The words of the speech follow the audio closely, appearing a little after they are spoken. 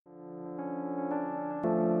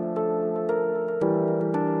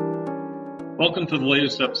Welcome to the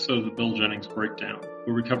latest episode of the Bill Jennings Breakdown,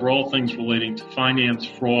 where we cover all things relating to finance,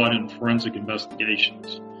 fraud, and forensic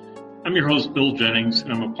investigations. I'm your host, Bill Jennings,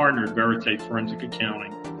 and I'm a partner at Verite Forensic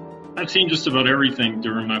Accounting. I've seen just about everything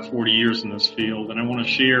during my 40 years in this field, and I want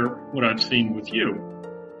to share what I've seen with you.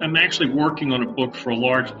 I'm actually working on a book for a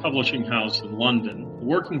large publishing house in London. The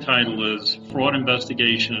working title is Fraud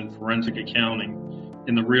Investigation and Forensic Accounting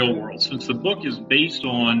in the Real World. Since the book is based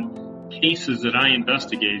on cases that I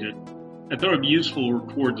investigated, I thought it'd be useful to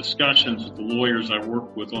record discussions with the lawyers I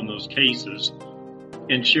work with on those cases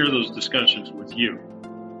and share those discussions with you.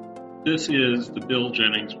 This is the Bill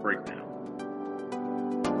Jennings Breakdown.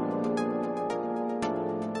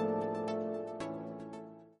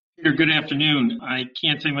 Peter, good afternoon. I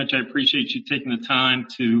can't say much. I appreciate you taking the time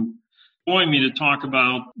to join me to talk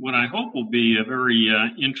about what I hope will be a very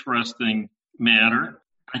interesting matter.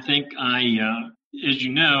 I think as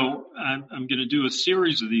you know, I'm going to do a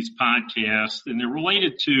series of these podcasts, and they're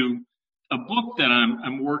related to a book that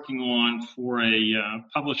I'm working on for a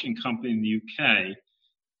publishing company in the UK.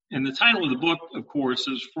 And the title of the book, of course,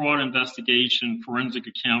 is Fraud Investigation, Forensic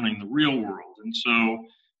Accounting, the Real World. And so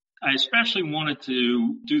I especially wanted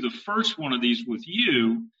to do the first one of these with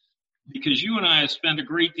you because you and I have spent a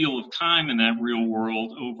great deal of time in that real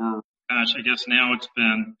world over, I guess now it's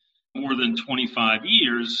been more than 25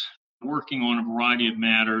 years, working on a variety of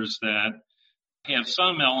matters that have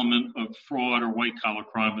some element of fraud or white-collar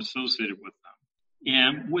crime associated with them.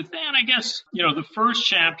 And with that, I guess, the first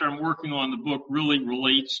chapter I'm working on in the book really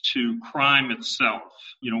relates to crime itself.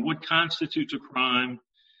 What constitutes a crime,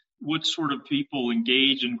 what sort of people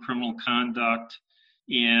engage in criminal conduct,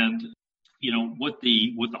 and, what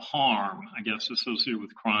the harm, I guess, associated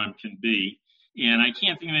with crime can be. And I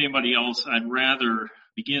can't think of anybody else I'd rather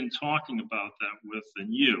begin talking about that with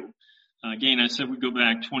than you. Again, I said we go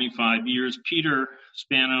back 25 years. Peter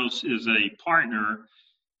Spanos is a partner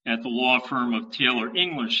at the law firm of Taylor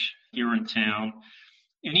English here in town.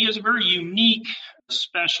 And he has a very unique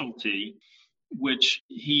specialty, which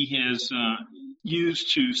he has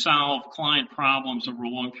used to solve client problems over a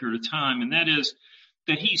long period of time. And that is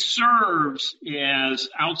that he serves as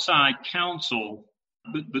outside counsel,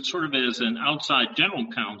 but sort of as an outside general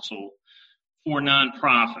counsel for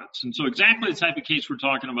nonprofits. And so exactly the type of case we're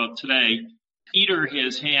talking about today, Peter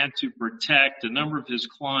has had to protect a number of his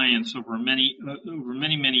clients over many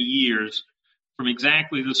years from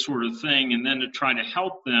exactly this sort of thing, and then to try to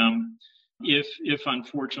help them if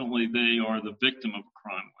unfortunately they are the victim of a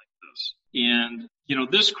crime like this. And,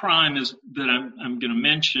 this crime that I'm going to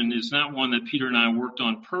mention is not one that Peter and I worked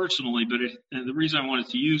on personally, but the reason I wanted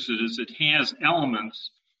to use it is it has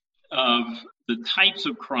elements of the types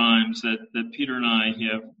of crimes that Peter and I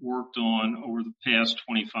have worked on over the past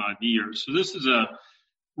 25 years. So this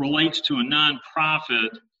relates to a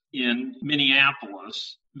nonprofit in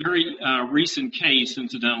Minneapolis, very recent case,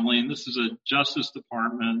 incidentally, and this is a Justice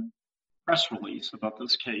Department press release about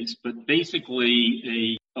this case. But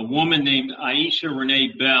basically, a woman named Aisha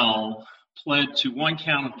Renee Bell pled to one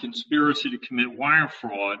count of conspiracy to commit wire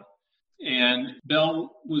fraud. And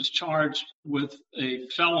Bell was charged with a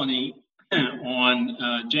felony on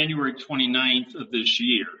January 29th of this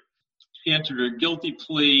year. She entered a guilty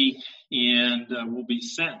plea and will be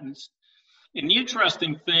sentenced. And the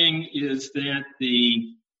interesting thing is that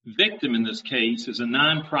the victim in this case is a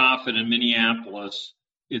nonprofit in Minneapolis.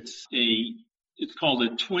 It's called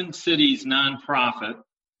a Twin Cities nonprofit,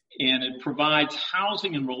 and it provides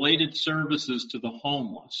housing and related services to the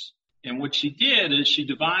homeless. And what she did is she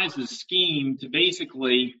devised a scheme to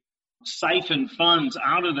basically siphon funds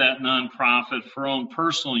out of that nonprofit for her own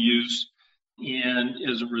personal use, and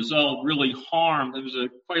as a result really harmed. There was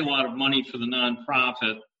quite a lot of money for the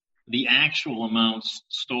nonprofit. The actual amounts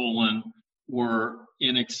stolen were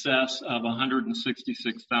in excess of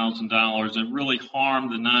 $166,000 and really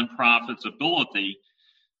harmed the nonprofit's ability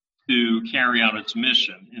to carry out its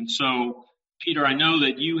mission. And so, Peter, I know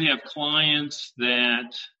that you have clients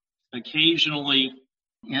that occasionally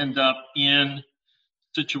end up in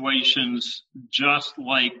situations just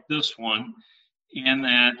like this one, and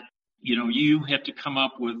that, you have to come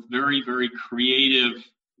up with very, very creative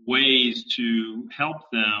ways to help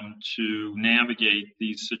them to navigate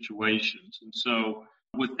these situations. And so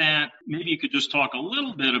with that, maybe you could just talk a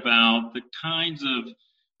little bit about the kinds of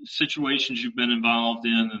situations you've been involved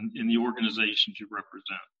in the organizations you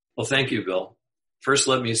represent. Well, thank you, Bill. First,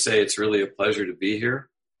 let me say it's really a pleasure to be here,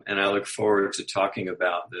 and I look forward to talking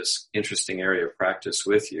about this interesting area of practice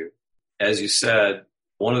with you. As you said,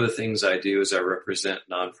 one of the things I do is I represent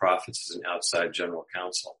nonprofits as an outside general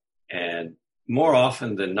counsel. And more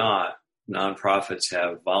often than not, nonprofits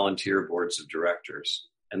have volunteer boards of directors.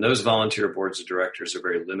 And those volunteer boards of directors are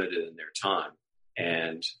very limited in their time.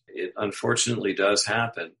 And it unfortunately does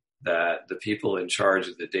happen that the people in charge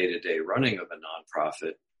of the day-to-day running of a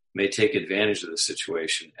nonprofit may take advantage of the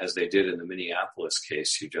situation, as they did in the Minneapolis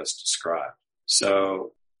case you just described.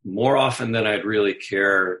 So more often than I'd really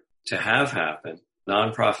care to have happen,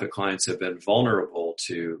 nonprofit clients have been vulnerable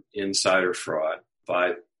to insider fraud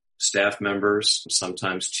by staff members,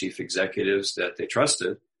 sometimes chief executives that they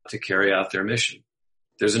trusted to carry out their mission.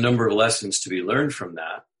 There's a number of lessons to be learned from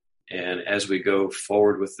that. And as we go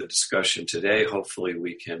forward with the discussion today, hopefully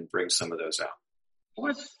we can bring some of those out.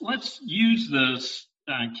 Let's use this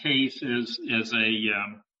case as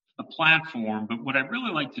a platform, but what I'd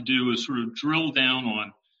really like to do is sort of drill down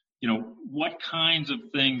on, what kinds of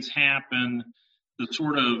things happen, the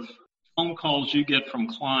sort of phone calls you get from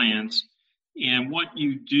clients, and what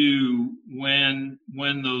you do when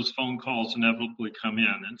those phone calls inevitably come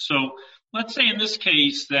in. And so let's say in this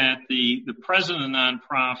case that the president of the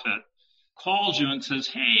nonprofit calls you and says,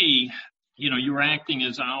 hey, you're acting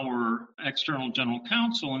as our external general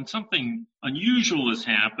counsel and something unusual has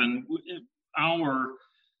happened. Our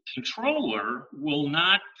controller will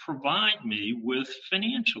not provide me with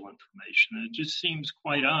financial information. It just seems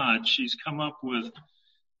quite odd. She's come up with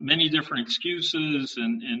many different excuses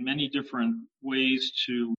and many different ways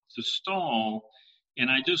to stall. And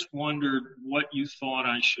I just wondered what you thought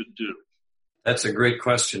I should do. That's a great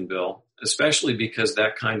question, Bill, especially because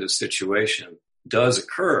that kind of situation does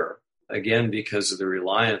occur, again, because of the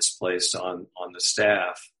reliance placed on the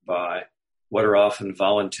staff by what are often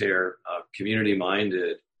volunteer,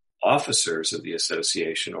 community-minded officers of the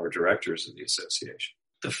association or directors of the association.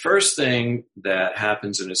 The first thing that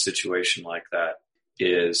happens in a situation like that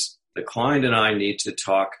is the client and I need to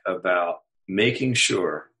talk about making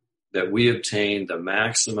sure that we obtain the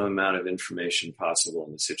maximum amount of information possible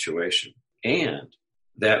in the situation, and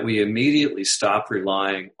that we immediately stop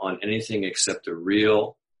relying on anything except the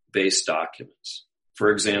real base documents.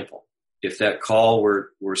 For example, if that call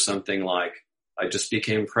were something like, I just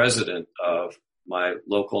became president of my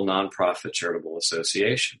local nonprofit charitable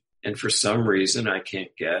association, and for some reason I can't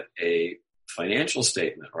get a financial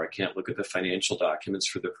statement, or I can't look at the financial documents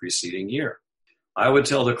for the preceding year, I would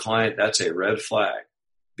tell the client that's a red flag,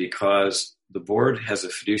 because the board has a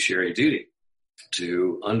fiduciary duty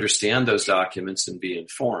to understand those documents and be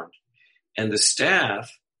informed. And the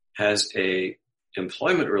staff has a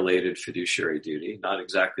employment-related fiduciary duty, not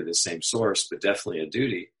exactly the same source, but definitely a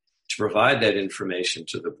duty to provide that information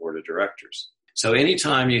to the board of directors. So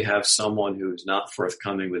anytime you have someone who's not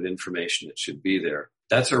forthcoming with information that should be there,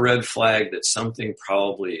 that's a red flag that something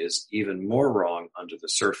probably is even more wrong under the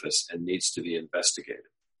surface and needs to be investigated.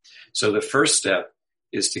 So the first step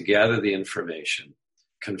is to gather the information,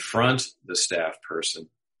 confront the staff person,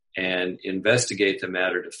 and investigate the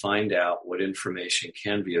matter to find out what information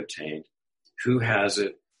can be obtained, who has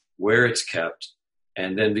it, where it's kept,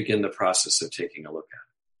 and then begin the process of taking a look at it.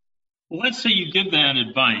 Well, let's say you give that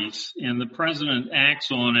advice and the president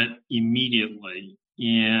acts on it immediately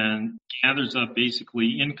and gathers up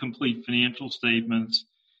basically incomplete financial statements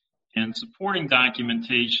and supporting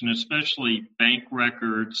documentation, especially bank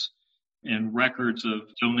records and records of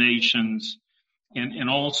donations, and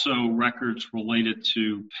also records related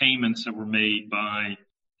to payments that were made by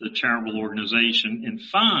the charitable organization, and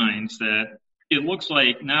finds that it looks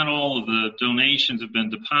like not all of the donations have been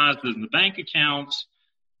deposited in the bank accounts.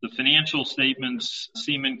 The financial statements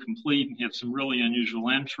seem incomplete and have some really unusual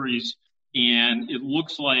entries. And it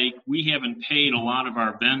looks like we haven't paid a lot of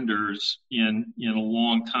our vendors in a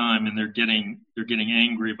long time, and they're getting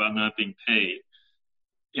angry about not being paid.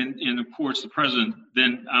 And of course, the president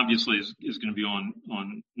then obviously is going to be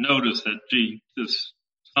on notice that,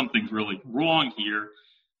 something's really wrong here.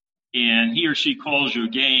 And he or she calls you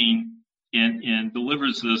again and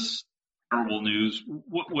delivers this terrible news.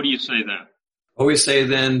 What do you say then? What we say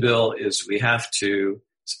then, Bill, is we have to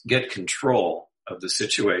get control of the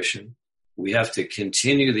situation. We have to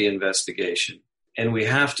continue the investigation, and we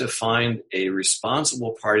have to find a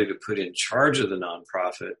responsible party to put in charge of the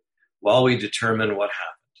nonprofit while we determine what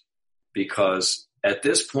happened. Because at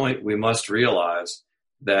this point, we must realize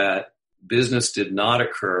that business did not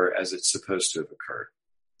occur as it's supposed to have occurred,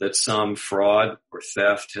 that some fraud or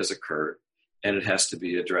theft has occurred, and it has to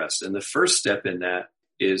be addressed. And the first step in that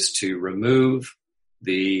is to remove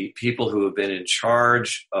the people who have been in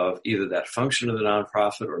charge of either that function of the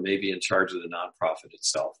nonprofit or maybe in charge of the nonprofit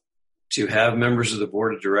itself. To have members of the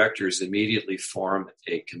board of directors immediately form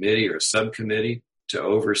a committee or a subcommittee to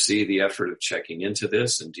oversee the effort of checking into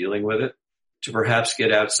this and dealing with it, to perhaps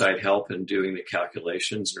get outside help in doing the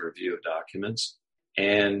calculations and review of documents,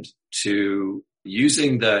 and to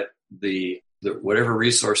using the whatever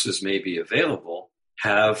resources may be available,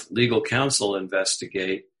 have legal counsel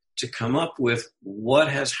investigate to come up with what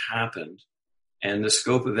has happened and the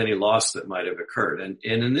scope of any loss that might have occurred. And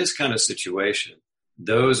in this kind of situation,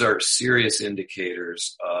 those are serious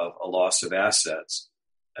indicators of a loss of assets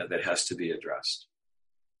that has to be addressed.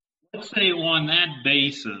 Let's say on that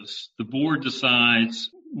basis, the board decides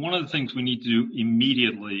one of the things we need to do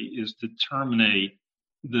immediately is to terminate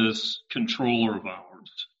this controller of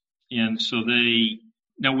ours. And so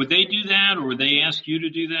would they do that, or would they ask you to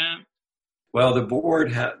do that? Well, the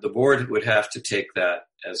board would have to take that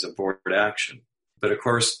as a board action. But of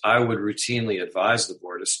course, I would routinely advise the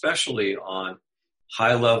board, especially on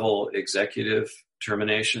high-level executive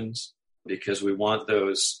terminations, because we want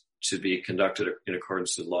those to be conducted in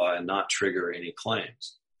accordance with law and not trigger any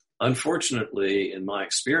claims. Unfortunately, in my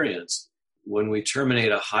experience, when we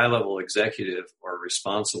terminate a high-level executive or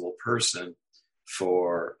responsible person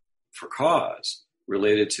for cause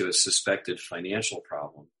related to a suspected financial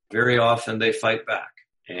problem, very often they fight back.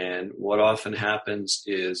 And what often happens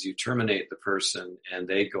is you terminate the person and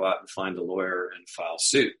they go out and find a lawyer and file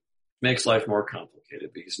suit. Makes life more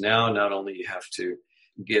complicated because now not only you have to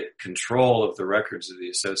get control of the records of the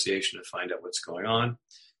association to find out what's going on,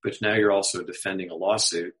 but now you're also defending a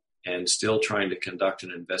lawsuit and still trying to conduct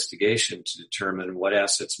an investigation to determine what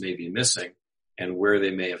assets may be missing and where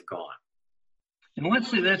they may have gone. And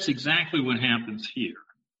let's say that's exactly what happens here.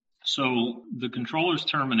 So the controller's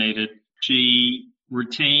terminated. She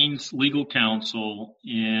retains legal counsel,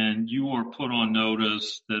 and you are put on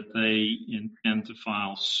notice that they intend to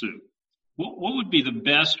file suit. What would be the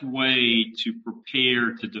best way to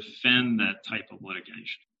prepare to defend that type of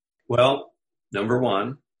litigation? Well, number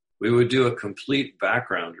one, we would do a complete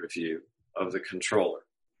background review of the controller,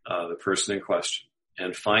 the person in question,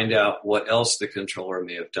 and find out what else the controller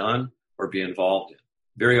may have done or be involved in.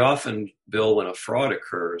 Very often, Bill, when a fraud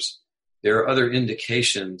occurs, there are other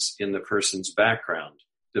indications in the person's background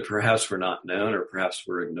that perhaps were not known or perhaps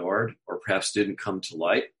were ignored or perhaps didn't come to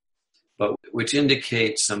light, but which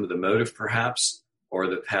indicate some of the motive perhaps or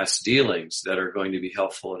the past dealings that are going to be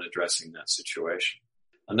helpful in addressing that situation.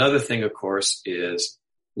 Another thing, of course, is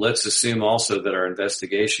let's assume also that our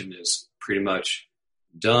investigation is pretty much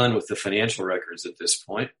done with the financial records at this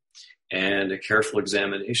point, and a careful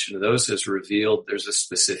examination of those has revealed there's a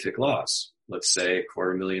specific loss. Let's say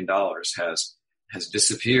 $250,000 has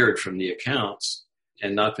disappeared from the accounts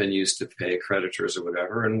and not been used to pay creditors or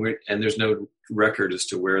whatever, and there's no record as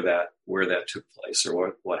to where that took place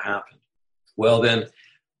or what happened. Well, then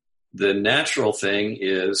the natural thing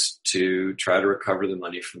is to try to recover the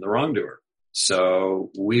money from the wrongdoer.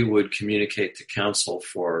 So we would communicate to counsel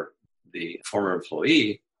for the former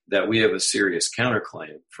employee that we have a serious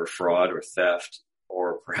counterclaim for fraud or theft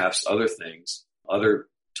or perhaps other things, other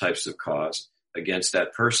types of cause against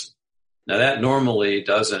that person. Now that normally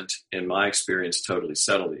doesn't, in my experience, totally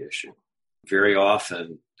settle the issue. Very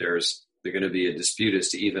often there's going to be a dispute as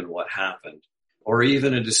to even what happened, or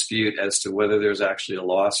even a dispute as to whether there's actually a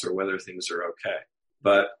loss or whether things are okay.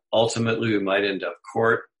 But ultimately we might end up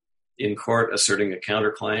in court asserting a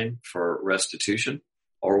counterclaim for restitution,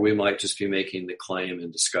 or we might just be making the claim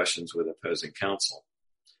in discussions with opposing counsel.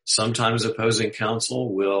 Sometimes opposing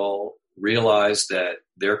counsel will realize that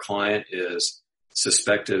their client is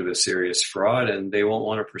suspected of a serious fraud and they won't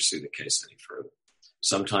want to pursue the case any further.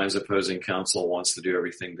 Sometimes opposing counsel wants to do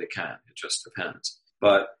everything they can. It just depends.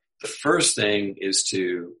 But the first thing is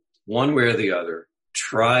to, one way or the other,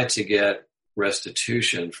 try to get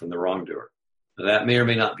restitution from the wrongdoer. Now, that may or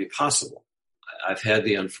may not be possible. I've had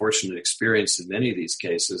the unfortunate experience in many of these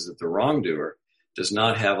cases that the wrongdoer does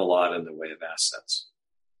not have a lot in the way of assets.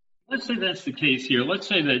 Let's say that's the case here. Let's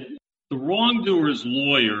say that the wrongdoer's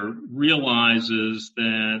lawyer realizes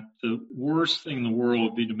that the worst thing in the world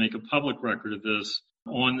would be to make a public record of this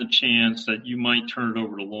on the chance that you might turn it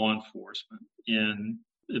over to law enforcement, and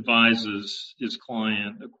advises his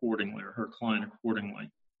client accordingly or her client accordingly,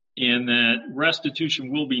 and that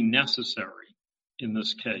restitution will be necessary in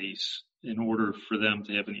this case in order for them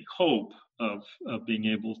to have any hope of being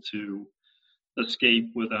able to escape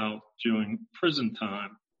without doing prison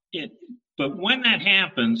time. But when that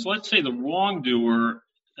happens, let's say the wrongdoer,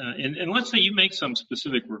 and let's say you make some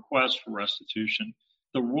specific request for restitution,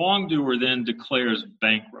 the wrongdoer then declares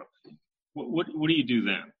bankruptcy. What do you do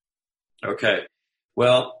then? Okay.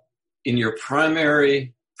 Well, in your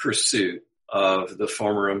primary pursuit of the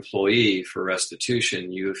former employee for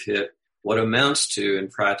restitution, you have hit what amounts to, in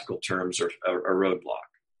practical terms, a roadblock.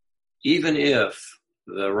 Even if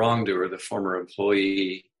the wrongdoer, the former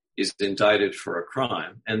employee, is indicted for a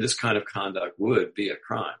crime, and this kind of conduct would be a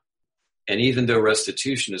crime, And even though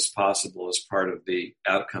restitution is possible as part of the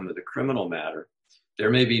outcome of the criminal matter, there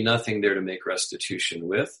may be nothing there to make restitution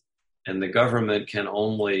with, and the government can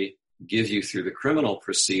only give you through the criminal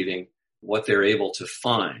proceeding what they're able to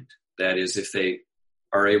find. That is, if they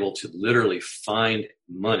are able to literally find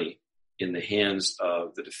money in the hands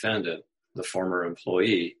of the defendant, the former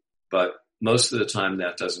employee, but most of the time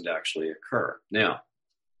that doesn't actually occur. Now,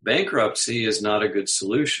 bankruptcy is not a good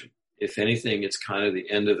solution. If anything, it's kind of the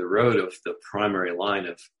end of the road of the primary line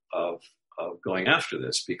of going after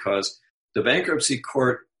this, because the bankruptcy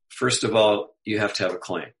court, first of all, you have to have a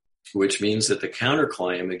claim, which means that the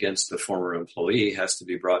counterclaim against the former employee has to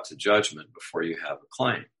be brought to judgment before you have a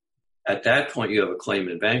claim. At that point, you have a claim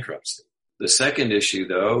in bankruptcy. The second issue,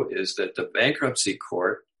 though, is that the bankruptcy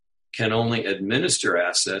court can only administer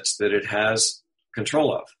assets that it has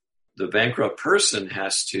control of. The bankrupt person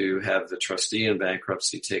has to have the trustee in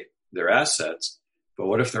bankruptcy take their assets, but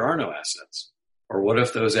what if there are no assets? Or what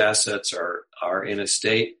if those assets are in a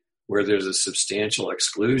state where there's a substantial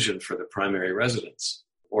exclusion for the primary residence?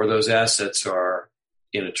 Or those assets are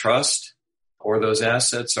in a trust, or those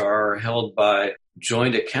assets are held by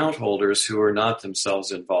joint account holders who are not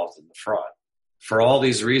themselves involved in the fraud. For all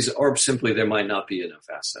these reasons, or simply there might not be enough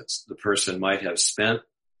assets. The person might have spent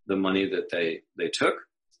the money that they took,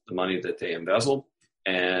 the money that they embezzled,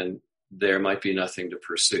 and there might be nothing to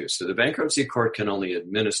pursue. So the bankruptcy court can only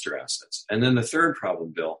administer assets. And then the third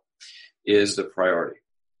problem, Bill, is the priority.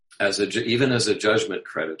 Even as a judgment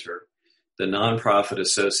creditor, the nonprofit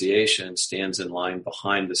association stands in line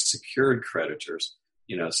behind the secured creditors,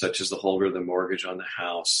 such as the holder of the mortgage on the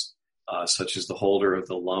house, such as the holder of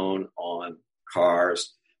the loan on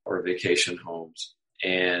cars or vacation homes,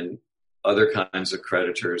 and other kinds of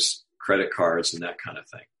creditors, credit cards, and that kind of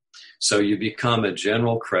thing. So you become a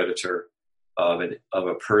general creditor of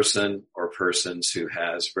a person or persons who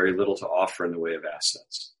has very little to offer in the way of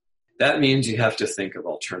assets. That means you have to think of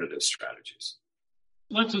alternative strategies.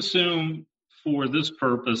 Let's assume for this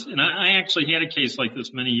purpose, and I actually had a case like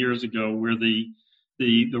this many years ago where the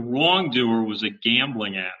wrongdoer was a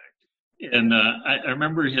gambling addict. And I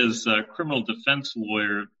remember his criminal defense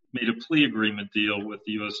lawyer made a plea agreement deal with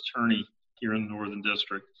the U.S. attorney here in the Northern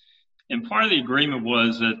District. And part of the agreement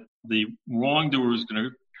was that the wrongdoer was going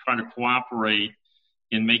to try to cooperate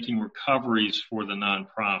in making recoveries for the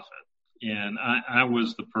nonprofit. And I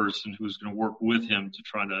was the person who was going to work with him to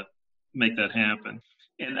try to make that happen.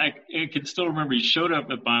 And I can still remember he showed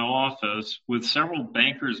up at my office with several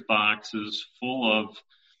banker's boxes full of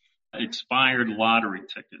expired lottery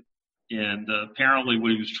tickets. And apparently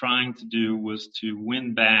what he was trying to do was to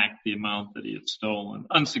win back the amount that he had stolen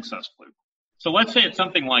unsuccessfully. So let's say it's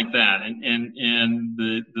something like that. And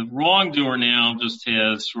the wrongdoer now just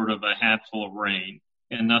has sort of a hatful of rain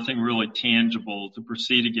and nothing really tangible to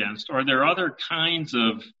proceed against. Are there other kinds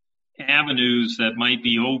of avenues that might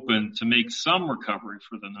be open to make some recovery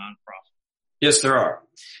for the nonprofit? Yes, there are.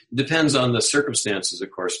 Depends on the circumstances,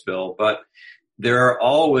 of course, Bill, but there are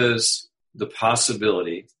always the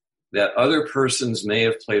possibility that other persons may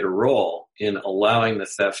have played a role in allowing the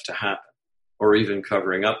theft to happen, or even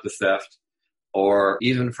covering up the theft, or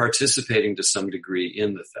even participating to some degree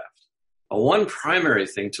in the theft. One primary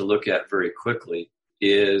thing to look at very quickly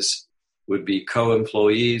would be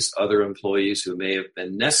co-employees, other employees who may have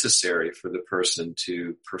been necessary for the person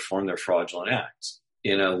to perform their fraudulent acts.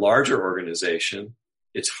 In a larger organization,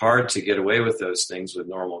 it's hard to get away with those things with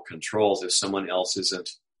normal controls if someone else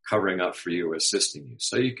isn't covering up for you or assisting you.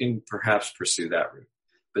 So you can perhaps pursue that route.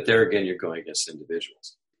 But there again, you're going against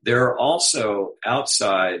individuals. There are also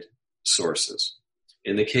outside sources.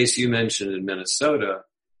 In the case you mentioned in Minnesota,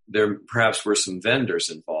 there perhaps were some vendors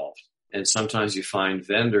involved. And sometimes you find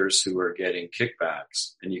vendors who are getting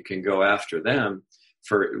kickbacks, and you can go after them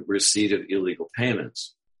for receipt of illegal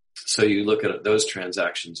payments. So you look at those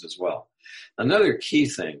transactions as well. Another key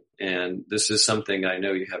thing, and this is something I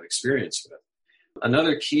know you have experience with,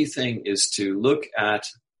 another key thing is to look at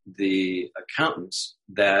the accountants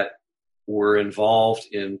that were involved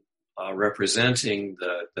in representing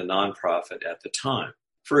the nonprofit at the time.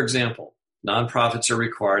 For example, nonprofits are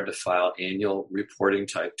required to file annual reporting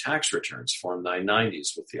type tax returns, Form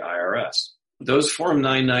 990s, with the IRS. Those Form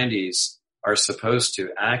 990s are supposed to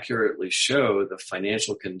accurately show the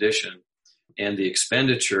financial condition and the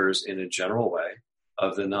expenditures in a general way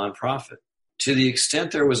of the nonprofit. To the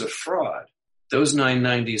extent there was a fraud, those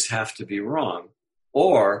 990s have to be wrong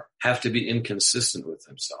or have to be inconsistent with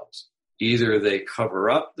themselves. Either they cover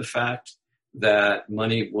up the fact that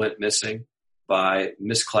money went missing by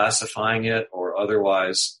misclassifying it or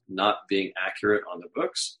otherwise not being accurate on the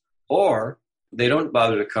books, or they don't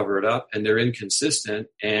bother to cover it up, and they're inconsistent,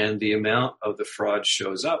 and the amount of the fraud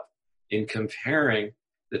shows up in comparing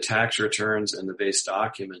the tax returns and the base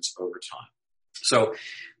documents over time. So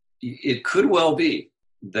it could well be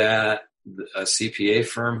that a CPA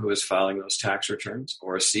firm who is filing those tax returns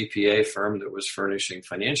or a CPA firm that was furnishing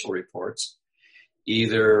financial reports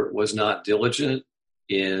either was not diligent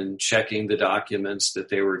in checking the documents that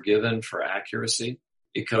they were given for accuracy.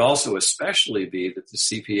 It could also especially be that the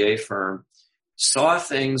CPA firm saw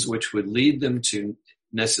things which would lead them to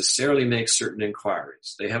necessarily make certain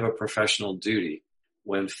inquiries. They have a professional duty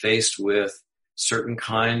when faced with certain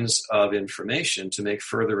kinds of information to make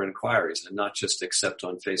further inquiries and not just accept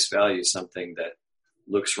on face value something that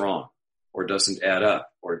looks wrong or doesn't add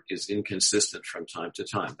up or is inconsistent from time to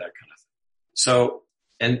time, that kind of thing. So,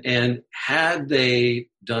 and had they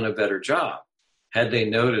done a better job, had they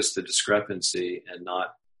noticed the discrepancy and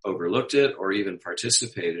not overlooked it or even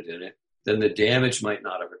participated in it, then the damage might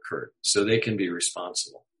not have occurred. So they can be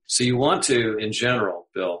responsible. So you want to, in general,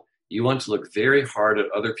 Bill, you want to look very hard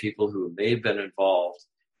at other people who may have been involved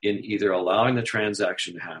in either allowing the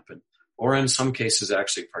transaction to happen or in some cases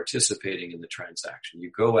actually participating in the transaction.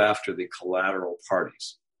 You go after the collateral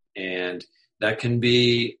parties. And that can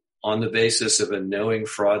be on the basis of a knowing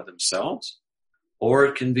fraud themselves, or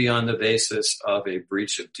it can be on the basis of a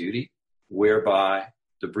breach of duty, whereby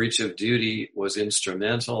the breach of duty was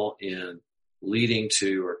instrumental in leading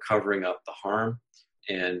to or covering up the harm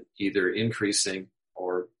and either increasing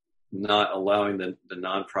or not allowing the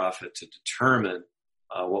nonprofit to determine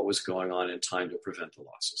what was going on in time to prevent the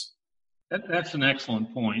losses. That's an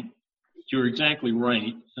excellent point. You're exactly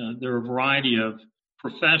right. There are a variety of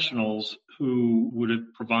professionals who would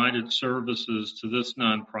have provided services to this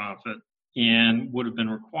nonprofit and would have been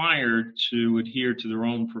required to adhere to their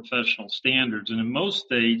own professional standards. And in most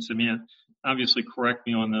states, I mean, obviously correct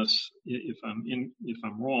me on this if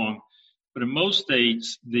I'm wrong, but in most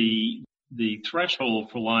states, the threshold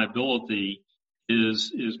for liability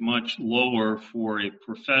is much lower for a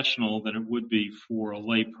professional than it would be for a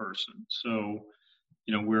layperson. So,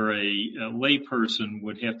 you know, where a layperson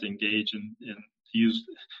would have to engage in use,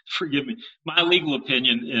 forgive me, my legal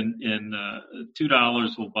opinion in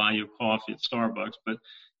 $2 will buy you coffee at Starbucks. But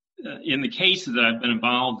in the cases that I've been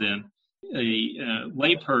involved in, a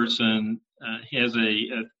layperson has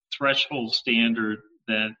a threshold standard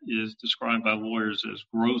that is described by lawyers as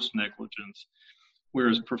gross negligence,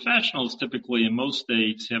 whereas professionals typically in most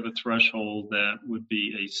states have a threshold that would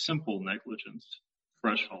be a simple negligence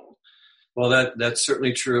threshold. Well, that's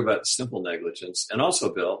certainly true about simple negligence. And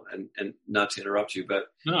also, Bill, and not to interrupt you, but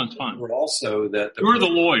no, it's fine. But also that you're the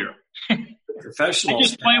lawyer. Professionals I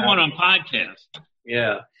just play one on podcast.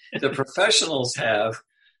 Yeah. The professionals have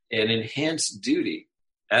an enhanced duty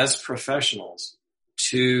as professionals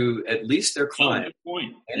to at least their client.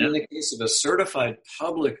 Point. And in the case of a certified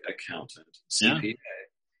public accountant, CPA,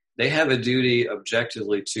 they have a duty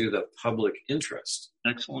objectively to the public interest.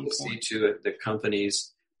 Excellent to point. See to it that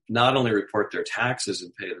companies not only report their taxes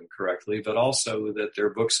and pay them correctly, but also that their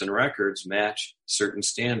books and records match certain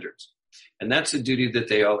standards. And that's a duty that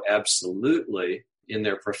they owe absolutely in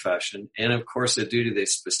their profession. And of course, a duty they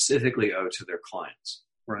specifically owe to their clients.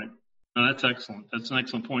 Right. No, that's excellent. That's an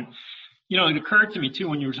excellent point. You know, it occurred to me too,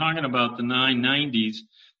 when you were talking about the 990s,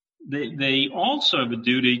 they also have a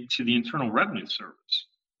duty to the Internal Revenue Service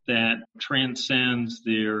that transcends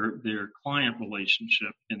their client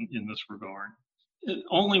relationship in this regard.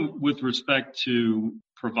 Only with respect to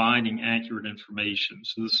providing accurate information.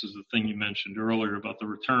 So this is the thing you mentioned earlier about the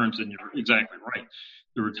returns, and you're exactly right.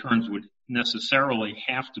 The returns would necessarily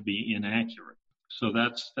have to be inaccurate. So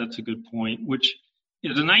that's a good point, which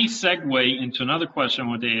is a nice segue into another question I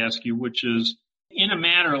wanted to ask you, which is, in a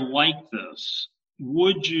matter like this,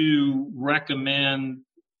 would you recommend,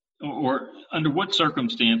 or under what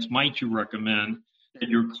circumstance might you recommend that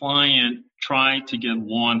your client try to get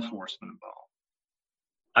law enforcement involved?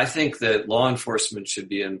 I think that law enforcement should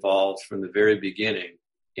be involved from the very beginning.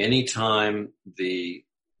 Anytime the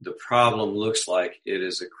problem looks like it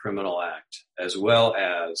is a criminal act, as well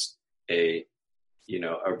as a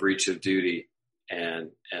breach of duty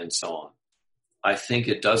and so on. I think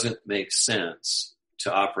it doesn't make sense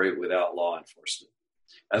to operate without law enforcement.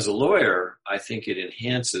 As a lawyer, I think it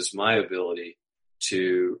enhances my ability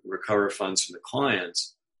to recover funds from the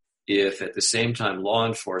clients if at the same time law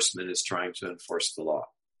enforcement is trying to enforce the law.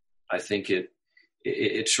 I think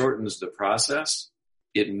it shortens the process.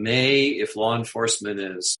 It may, if law enforcement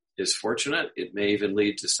is fortunate, it may even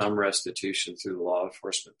lead to some restitution through the law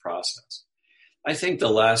enforcement process. I think the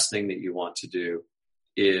last thing that you want to do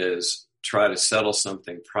is try to settle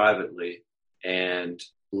something privately and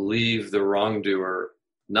leave the wrongdoer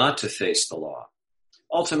not to face the law.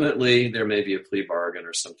 Ultimately, there may be a plea bargain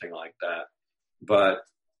or something like that. But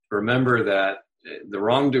remember that the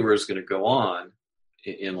wrongdoer is going to go on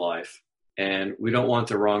in life, and we don't want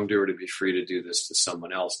the wrongdoer to be free to do this to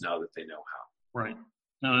someone else now that they know how. Right.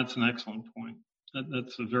 No, that's an excellent point.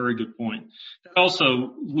 That's a very good point. That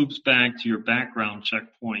also loops back to your background check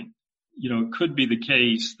point. It could be the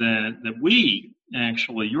case that we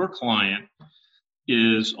actually, your client,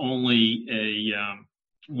 is only a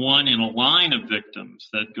one in a line of victims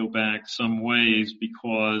that go back some ways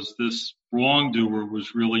because this wrongdoer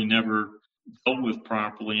was really never dealt with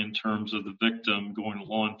properly in terms of the victim going to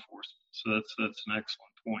law enforcement. So that's an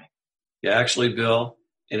excellent point. Yeah, actually, Bill,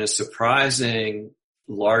 in a surprising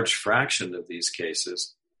large fraction of these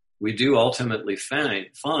cases, we do ultimately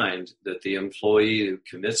find that the employee who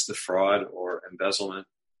commits the fraud or embezzlement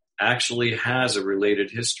actually has a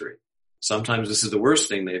related history. Sometimes this is the worst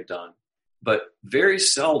thing they've done, but very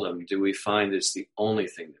seldom do we find it's the only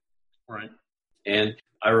thing. Right. And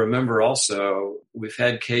I remember also we've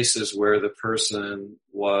had cases where the person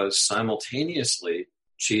was simultaneously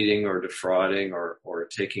cheating or defrauding or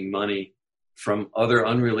taking money from other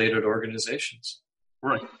unrelated organizations.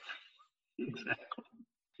 Right. Exactly.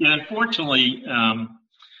 Yeah, unfortunately,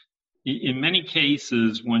 in many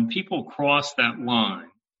cases, when people cross that line,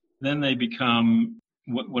 then they become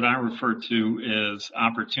what I refer to as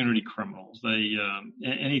opportunity criminals. They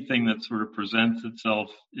anything that sort of presents itself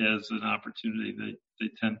as an opportunity, they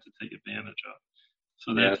tend to take advantage of.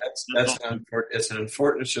 So it's an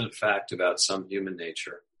unfortunate fact about some human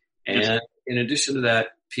nature. And in addition to that,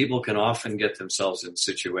 people can often get themselves in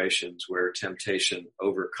situations where temptation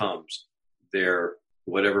overcomes their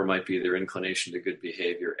whatever might be their inclination to good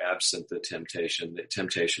behavior. Absent the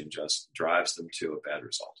temptation just drives them to a bad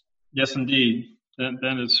result. Yes, indeed.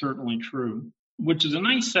 That is certainly true, which is a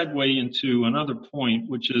nice segue into another point,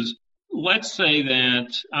 which is, let's say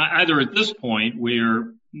that either at this point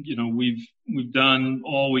where, we've done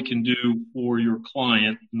all we can do for your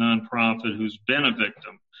client, nonprofit who's been a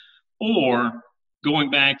victim, or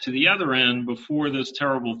going back to the other end before this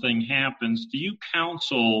terrible thing happens, do you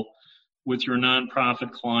counsel with your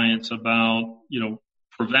nonprofit clients about,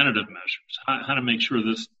 preventative measures, how to make sure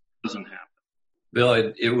this doesn't happen? Bill,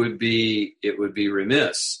 it would be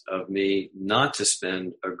remiss of me not to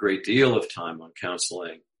spend a great deal of time on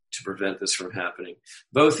counseling to prevent this from happening,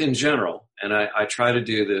 both in general, and I try to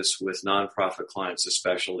do this with nonprofit clients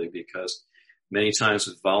especially because many times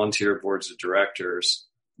with volunteer boards of directors,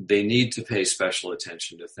 they need to pay special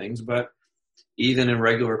attention to things, but even in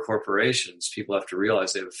regular corporations, people have to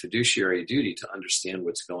realize they have a fiduciary duty to understand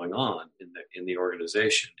what's going on in the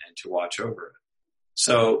organization and to watch over it.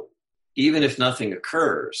 So even if nothing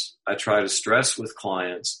occurs, I try to stress with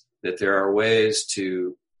clients that there are ways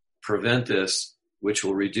to prevent this, which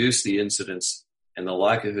will reduce the incidence and the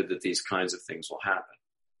likelihood that these kinds of things will happen.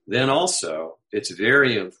 Then also, it's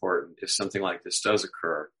very important, if something like this does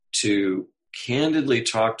occur, to candidly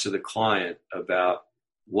talk to the client about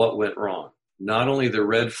what went wrong. Not only the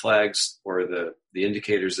red flags or the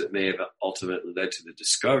indicators that may have ultimately led to the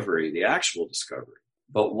discovery, the actual discovery,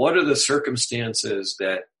 but what are the circumstances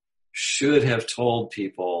that should have told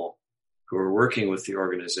people who are working with the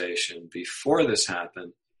organization before this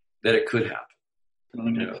happened that it could happen.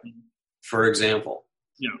 For example,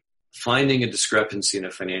 finding a discrepancy in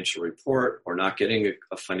a financial report or not getting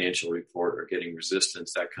a financial report or getting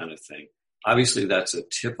resistance, that kind of thing. Obviously, that's a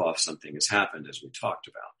tip-off something has happened, as we talked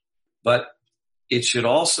about. But it should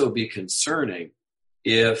also be concerning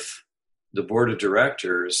if the board of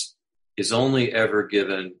directors is only ever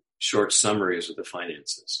given short summaries of the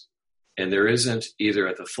finances. And there isn't, either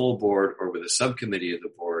at the full board or with a subcommittee of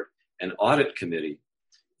the board, an audit committee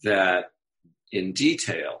that in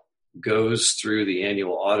detail goes through the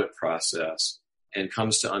annual audit process and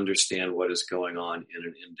comes to understand what is going on in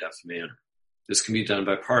an in-depth manner. This can be done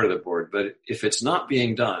by part of the board, but if it's not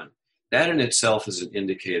being done, that in itself is an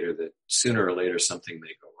indicator that sooner or later something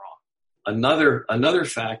may go wrong. Another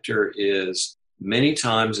factor is many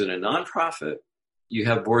times in a nonprofit, you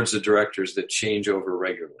have boards of directors that change over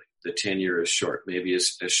regularly. The tenure is short, maybe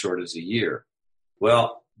as short as a year.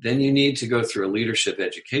 Well, then you need to go through a leadership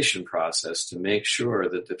education process to make sure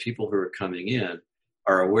that the people who are coming in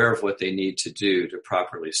are aware of what they need to do to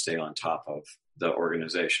properly stay on top of the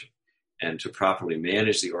organization and to properly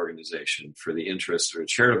manage the organization for the interest or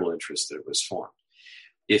charitable interest that it was formed.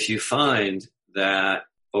 If you find that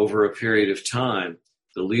over a period of time,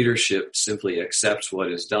 the leadership simply accepts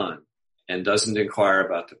what is done and doesn't inquire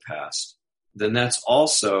about the past, then that's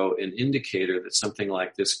also an indicator that something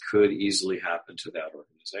like this could easily happen to that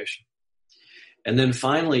organization. And then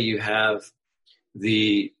finally, you have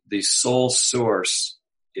the sole source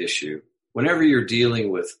issue. Whenever you're dealing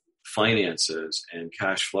with finances and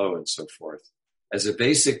cash flow and so forth, as a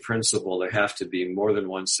basic principle, there have to be more than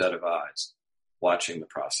one set of eyes watching the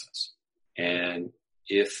process. And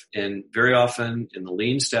very often in the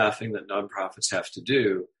lean staffing that nonprofits have to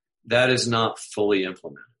do, that is not fully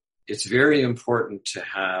implemented. It's very important to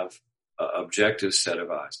have an objective set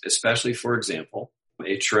of eyes, especially, for example,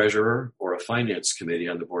 a treasurer or a finance committee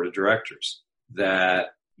on the board of directors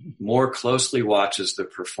that more closely watches the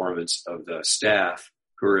performance of the staff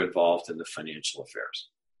who are involved in the financial affairs.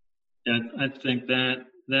 I think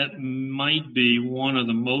that might be one of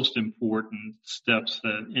the most important steps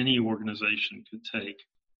that any organization could take.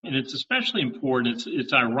 And it's especially important.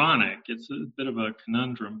 It's ironic. It's a bit of a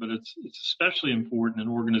conundrum, but it's especially important in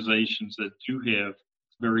organizations that do have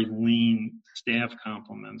very lean staff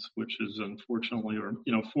complements, which is unfortunately, or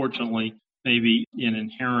fortunately, maybe an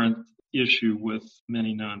inherent issue with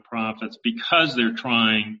many nonprofits because they're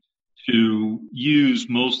trying to use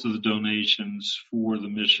most of the donations for the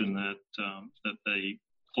mission that they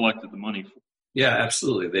collected the money for. Yeah,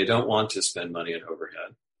 absolutely. They don't want to spend money on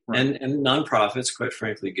overhead. Right. And nonprofits, quite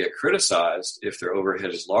frankly, get criticized if their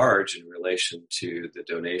overhead is large in relation to the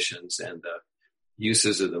donations and the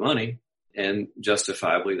uses of the money. And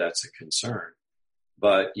justifiably, that's a concern.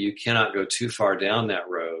 But you cannot go too far down that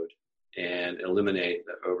road and eliminate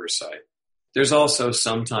the oversight. There's also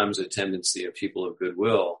sometimes a tendency of people of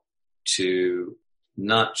goodwill to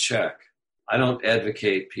not check. I don't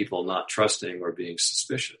advocate people not trusting or being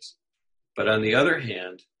suspicious. But on the other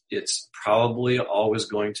hand, it's probably always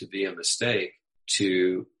going to be a mistake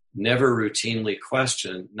to never routinely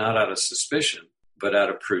question, not out of suspicion, but out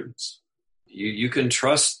of prudence. You can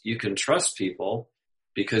trust people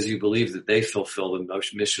because you believe that they fulfill the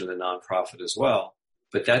mission of the nonprofit as well.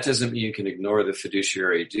 But that doesn't mean you can ignore the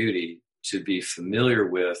fiduciary duty to be familiar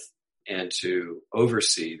with and to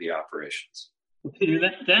oversee the operations. Peter,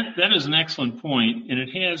 that is an excellent point, and it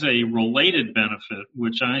has a related benefit,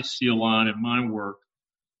 which I see a lot in my work,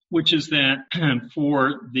 which is that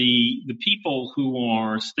for the people who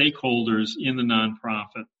are stakeholders in the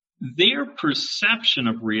nonprofit, their perception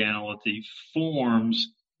of reality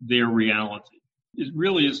forms their reality. It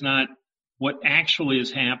really is not what actually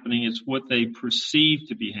is happening, it's what they perceive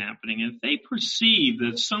to be happening. And if they perceive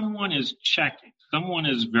that someone is checking, someone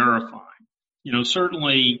is verifying,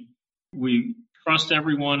 certainly we trust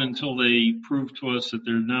everyone until they prove to us that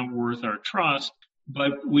they're not worth our trust.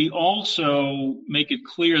 But we also make it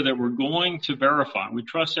clear that we're going to verify. We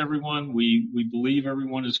trust everyone. We believe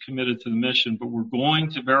everyone is committed to the mission, but we're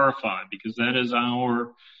going to verify because that is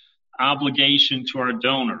our obligation to our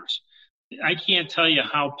donors. I can't tell you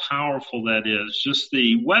how powerful that is. Just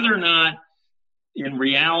whether or not in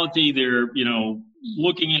reality they're,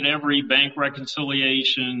 looking at every bank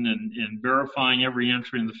reconciliation and verifying every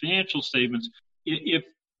entry in the financial statements. If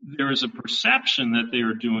there is a perception that they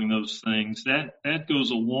are doing those things, that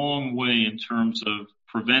goes a long way in terms of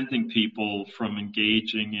preventing people from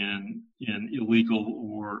engaging in illegal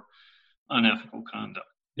or unethical conduct.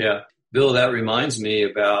 Yeah. Bill, that reminds me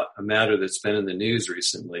about a matter that's been in the news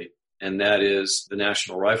recently, and that is the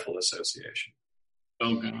National Rifle Association.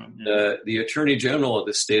 Oh, God. Yeah. The Attorney General of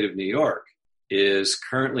the state of New York is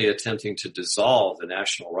currently attempting to dissolve the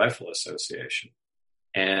National Rifle Association.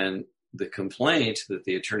 And the complaint that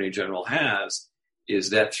the Attorney General has is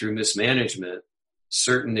that through mismanagement,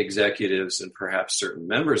 certain executives and perhaps certain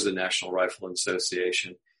members of the National Rifle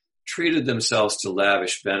Association treated themselves to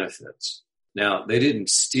lavish benefits. Now, they didn't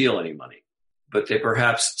steal any money, but they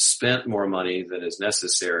perhaps spent more money than is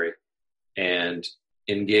necessary and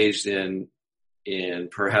engaged in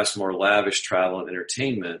perhaps more lavish travel and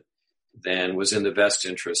entertainment than was in the best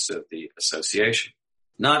interests of the association.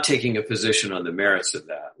 Not taking a position on the merits of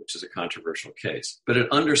that, which is a controversial case, but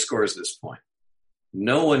it underscores this point.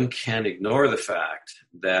 No one can ignore the fact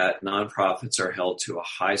that nonprofits are held to a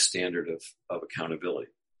high standard of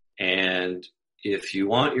accountability. And if you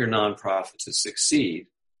want your nonprofit to succeed,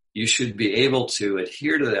 you should be able to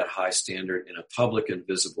adhere to that high standard in a public and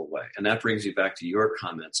visible way. And that brings you back to your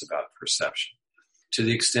comments about perception. To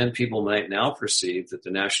the extent people might now perceive that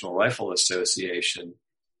the National Rifle Association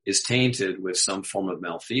is tainted with some form of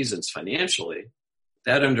malfeasance financially,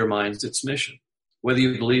 that undermines its mission. Whether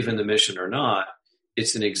you believe in the mission or not,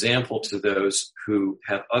 it's an example to those who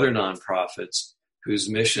have other nonprofits whose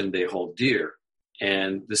mission they hold dear.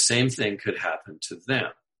 And the same thing could happen to them.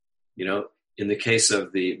 In the case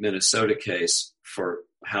of the Minnesota case for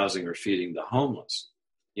housing or feeding the homeless,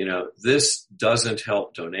 this doesn't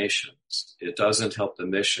help donations. It doesn't help the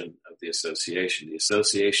mission of the association. The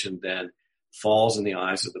association then falls in the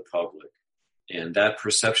eyes of the public, and that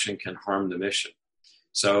perception can harm the mission.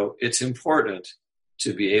 So it's important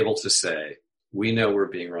to be able to say, we know we're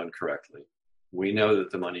being run correctly. We know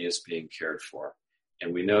that the money is being cared for,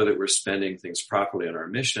 and we know that we're spending things properly on our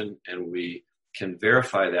mission, and we can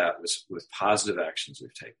verify that with positive actions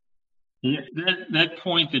we've taken. Yeah, that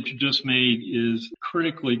point that you just made is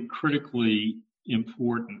critically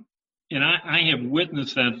important. And I have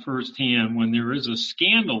witnessed that firsthand. When there is a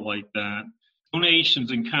scandal like that,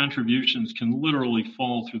 donations and contributions can literally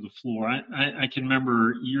fall through the floor. I can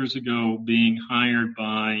remember years ago being hired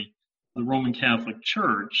by the Roman Catholic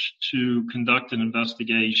Church to conduct an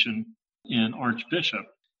investigation in Archbishop.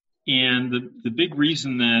 And the big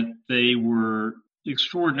reason that they were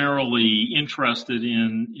extraordinarily interested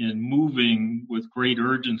in moving with great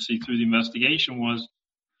urgency through the investigation was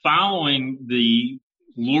following the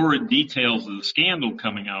lurid details of the scandal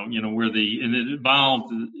coming out, and it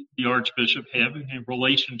involved the Archbishop having a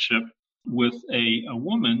relationship with a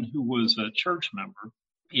woman who was a church member.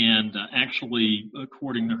 And actually,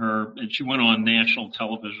 according to her, and she went on national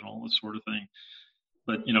television, all this sort of thing,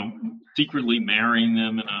 but, secretly marrying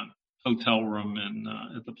them in a hotel room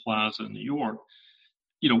at the Plaza in New York.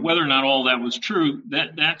 Whether or not all that was true,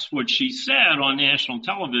 that's what she said on national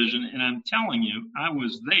television. And I'm telling you, I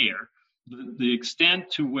was there. The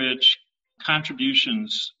extent to which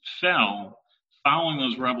contributions fell following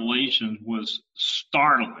those revelations was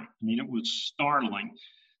startling. It was startling.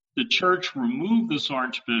 The church removed this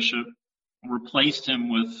archbishop, replaced him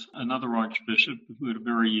with another archbishop who had a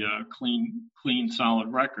very clean,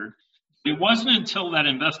 solid record. It wasn't until that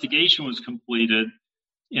investigation was completed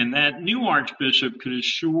and that new archbishop could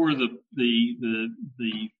assure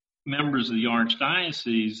the members of the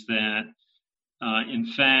archdiocese that, in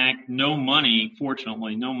fact,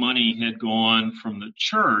 fortunately, no money had gone from the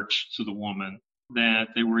church to the woman, that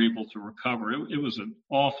they were able to recover. It was an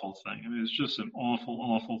awful thing. It was just an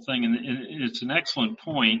awful thing. And it's an excellent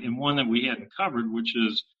point, and one that we hadn't covered, which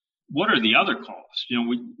is, what are the other costs?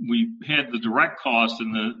 We had the direct cost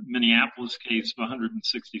in the Minneapolis case of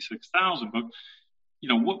 $166,000, but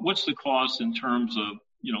what's the cost in terms of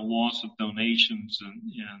loss of donations and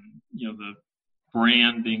the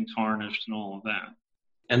brand being tarnished and all of that?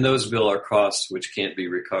 And those, Bill, are costs which can't be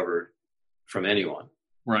recovered from anyone.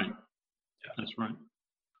 Right. Yeah. That's right.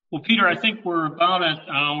 Well, Peter, I think we're about at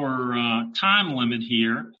our time limit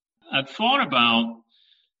here. I've thought about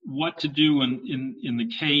what to do in the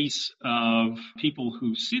case of people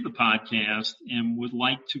who see the podcast and would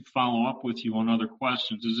like to follow up with you on other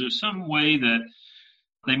questions. Is there some way that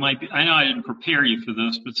they might be, I know I didn't prepare you for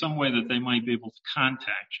this, but some way that they might be able to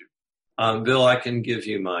contact you? Bill, I can give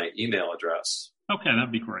you my email address. Okay,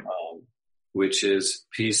 that'd be great. Which is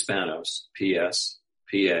pspanos, P-S-P-A-N-O-S,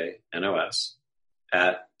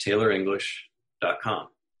 @taylorenglish.com.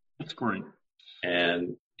 That's great.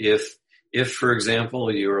 And if, for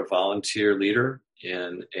example, you're a volunteer leader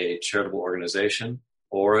in a charitable organization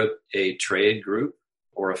or a trade group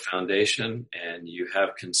or a foundation, and you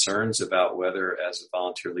have concerns about whether, as a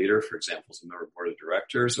volunteer leader, for example, as a member of the board of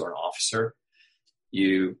directors or an officer,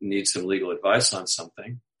 you need some legal advice on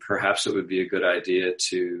something, perhaps it would be a good idea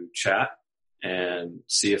to chat and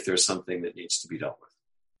see if there's something that needs to be dealt with.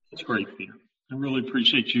 That's great, Peter. I really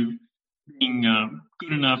appreciate you being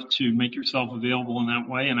good enough to make yourself available in that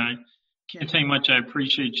way. And I can't tell you much. I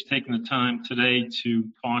appreciate you taking the time today to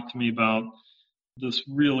talk to me about this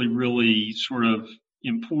really sort of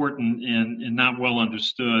important and not well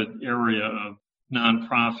understood area of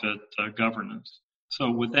nonprofit governance. So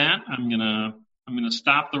with that, I'm gonna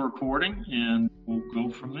stop the recording and we'll go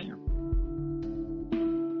from there.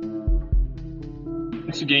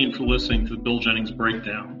 Thanks again for listening to the Bill Jennings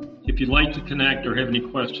Breakdown. If you'd like to connect or have any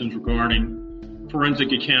questions regarding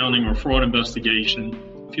forensic accounting or fraud investigation,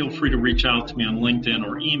 feel free to reach out to me on LinkedIn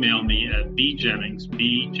or email me at bjennings,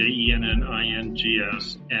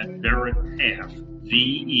 BJENNINGS, @veritaf,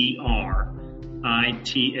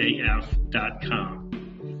 VERITAF.com.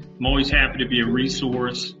 I'm always happy to be a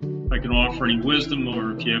resource. If I can offer any wisdom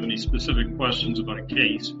or if you have any specific questions about a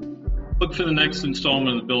case, look for the next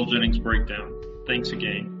installment of the Bill Jennings Breakdown. Thanks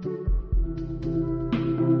again.